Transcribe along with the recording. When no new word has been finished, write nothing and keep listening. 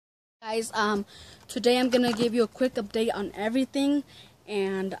Guys, today I'm gonna give you a quick update on everything,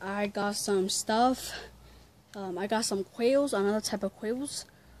 and I got some stuff. I got some quails, another type of quails.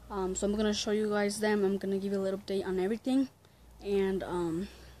 So I'm gonna show you guys them. I'm gonna give you a little update on everything, and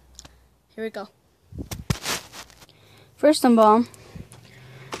here we go. First of all,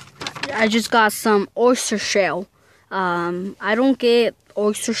 I just got some oyster shell. I don't get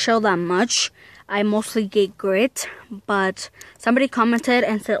oyster shell that much. I mostly get grit, but somebody commented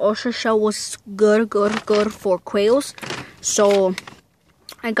and said oyster shell was good for quails. So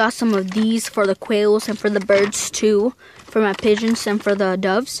I got some of these for the quails and for the birds too, for my pigeons and for the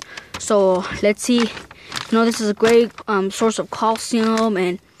doves. So let's see. This is a great source of calcium,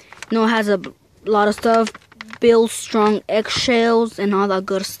 and it has a lot of stuff. Builds strong eggshells and all that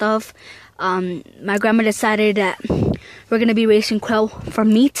good stuff. My grandma decided that we're gonna be raising quail for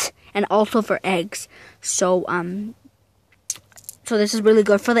meat and also for eggs. So so this is really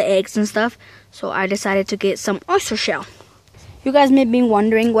good for the eggs and stuff. So I decided to get some oyster shell. You guys may be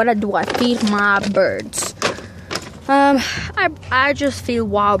wondering, what do I feed my birds? I just feed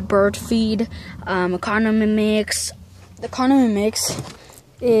wild bird feed, economy mix. The economy mix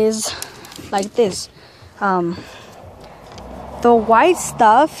is like this. The white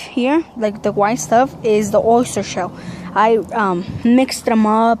stuff here, like the white stuff, is the oyster shell. I mix them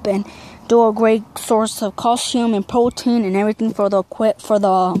up and do a great source of calcium and protein and everything for the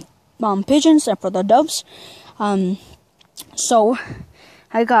pigeons and for the doves. So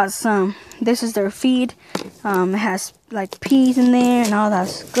I got some. This is their feed. It has like peas in there and all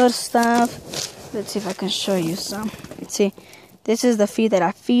that good stuff. Let's see if I can show you some. See, this is the feed that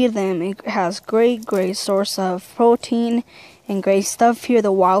I feed them. It has great source of protein and great stuff here,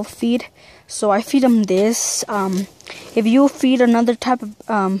 the wild feed. So I feed them this. If you feed another type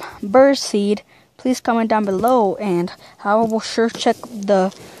of bird seed, please comment down below, and I will sure check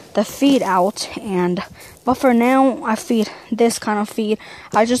the feed out. But for now, I feed this kind of feed.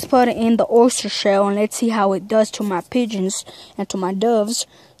 I just put it in the oyster shell, and let's see how it does to my pigeons and to my doves.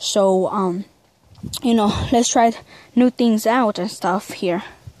 So let's try new things out and stuff here.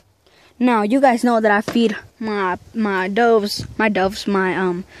 Now, you guys know that I feed my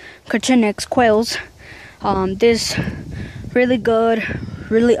Cochinix quails. This really good,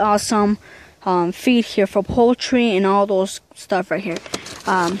 really awesome feed here for poultry and all those stuff right here.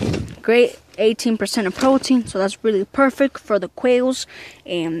 Great 18% of protein, so that's really perfect for the quails,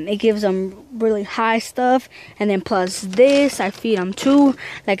 and it gives them really high stuff. And then plus this, I feed them too.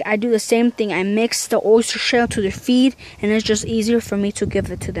 Like, I do the same thing. I mix the oyster shell to the feed, and it's just easier for me to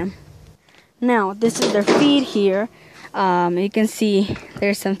give it to them. Now, this is their feed here. You can see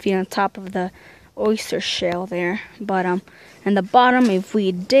there's some feed on top of the oyster shell there, but in the bottom, if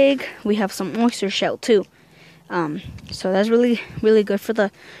we dig, we have some oyster shell too. So that's really good for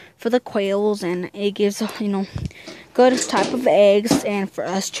the quails, and it gives good type of eggs and for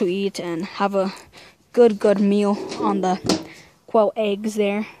us to eat and have a good meal on the quail eggs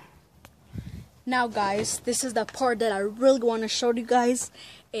there. Now guys, this is the part that I really want to show you guys.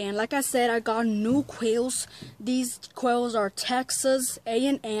 And like I said, I got new quails. These quails are Texas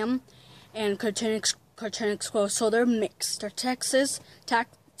A&M and Cochinix quails, so they're mixed. They're Texas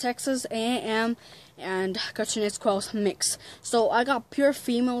A&M and Cochinix quails mixed. So I got pure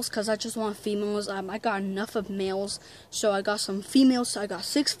females because I just want females. I got enough of males, so I got some females. I got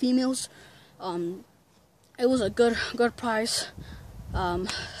 6 females. It was a good price.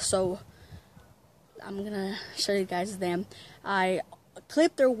 So I'm gonna show you guys them. I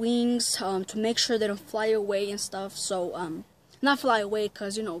clip their wings to make sure they don't fly away and stuff. So not fly away,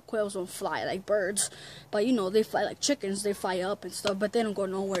 because quails don't fly like birds, but they fly like chickens. They fly up and stuff, but they don't go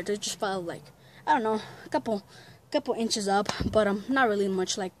nowhere. They just fly like, I don't know, a couple inches up, but not really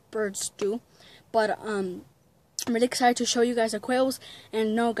much like birds do. But I'm really excited to show you guys the quails.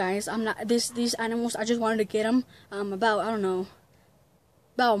 And no guys, I'm not these animals, I just wanted to get them about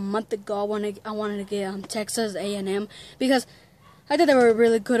a month ago. I wanted to get Texas A&M because I thought they were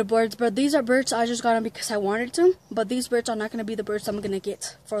really good birds. But these are birds I just got them because I wanted to. But these birds are not going to be the birds I'm going to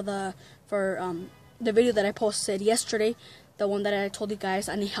get for the video that I posted yesterday, the one that I told you guys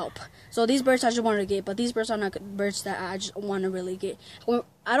I need help. So these birds I just wanted to get, but these birds are not birds that I just want to really get. Well,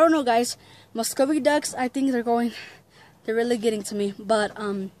 I don't know guys, Muscovy ducks, I think they're really getting to me. But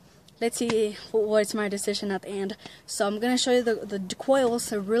let's see what's my decision at the end. So I'm gonna show you the quails.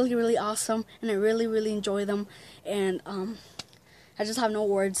 They're really awesome, and I really enjoy them. And I just have no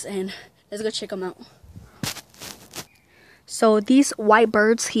words, and let's go check them out. So these white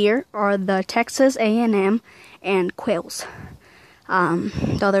birds here are the Texas A&M and quails.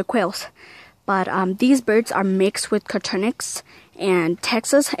 The other quails. But these birds are mixed with Cochinix, and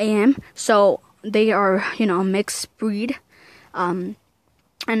Texas A&M. So they are, you know, a mixed breed.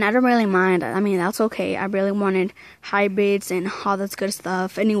 And I don't really mind. I mean, that's okay. I really wanted hybrids and all that good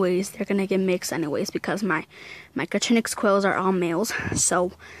stuff. Anyways, they're gonna get mixed anyways because my Coturnix quails are all males,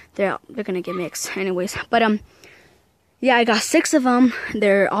 so they're gonna get mixed anyways. But yeah, I got 6 of them.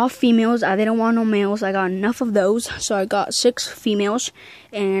 They're all females. I didn't want no males. I got enough of those, so I got 6 females,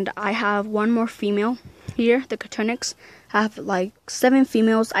 and I have 1 more female here, the Coturnix. I have like 7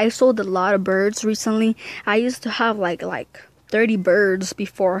 females. I sold a lot of birds recently. I used to have like 30 birds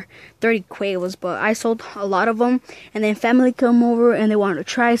before, 30 quails, but I sold a lot of them, and then family come over and they wanted to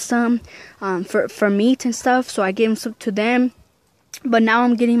try some for meat and stuff, so I gave them some to them. But now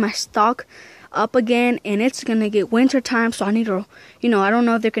I'm getting my stock up again, and it's gonna get winter time, so I need to, you know, I don't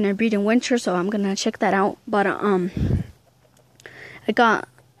know if they're gonna breed in winter, so I'm gonna check that out. But I got,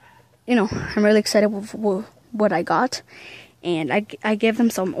 you know, I'm really excited with what I got. And I gave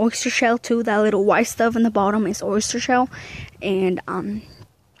them some oyster shell too. That little white stuff in the bottom is oyster shell. And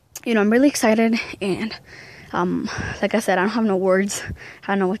you know, I'm really excited. And like I said, I don't have no words. I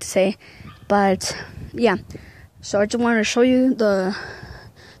don't know what to say. But yeah, so I just wanted to show you the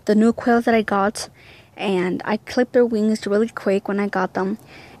new quails that I got. And I clipped their wings really quick when I got them,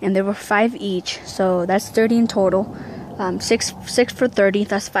 and there were 5 each, so that's 30 in total. 6 for 30,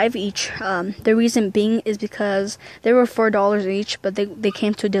 that's 5 each. The reason being is because they were $4 each, but they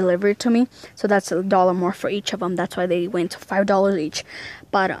came to deliver it to me, so that's $1 more for each of them. That's why they went to $5 each.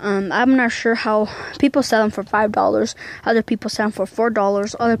 But I'm not sure how people sell them for $5. Other people sell them for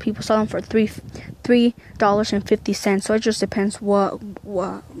 $4. Other people sell them for $3.50. So it just depends what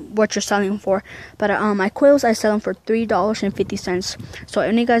you're selling for. But my quails, I sell them for $3.50. So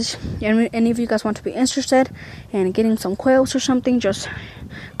any of you guys want to be interested in getting some quails or something, just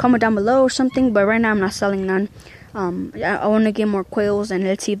comment down below or something. But right now I'm not selling none. I want to get more quails, and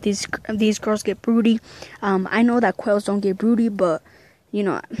let's see if these girls get broody. I know that quails don't get broody, but you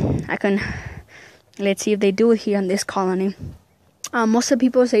know, let's see if they do it here in this colony. Most of the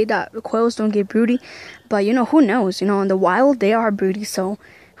people say that the quails don't get broody, but you know, who knows? You know, in the wild they are broody, so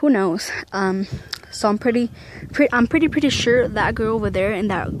who knows? So I'm pretty sure that girl over there in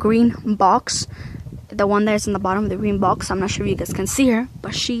that green box, the one that's in the bottom of the green box, I'm not sure if you guys can see her,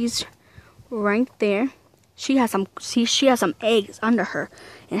 but she's right there. She has some eggs under her,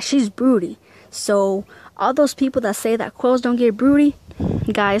 and she's broody. So all those people that say that quails don't get broody,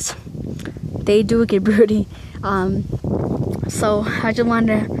 guys, they do get broody. So I just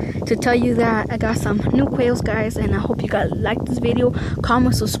wanted to tell you that I got some new quails, guys, and I hope you guys like this video.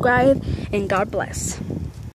 Comment, subscribe, and God bless.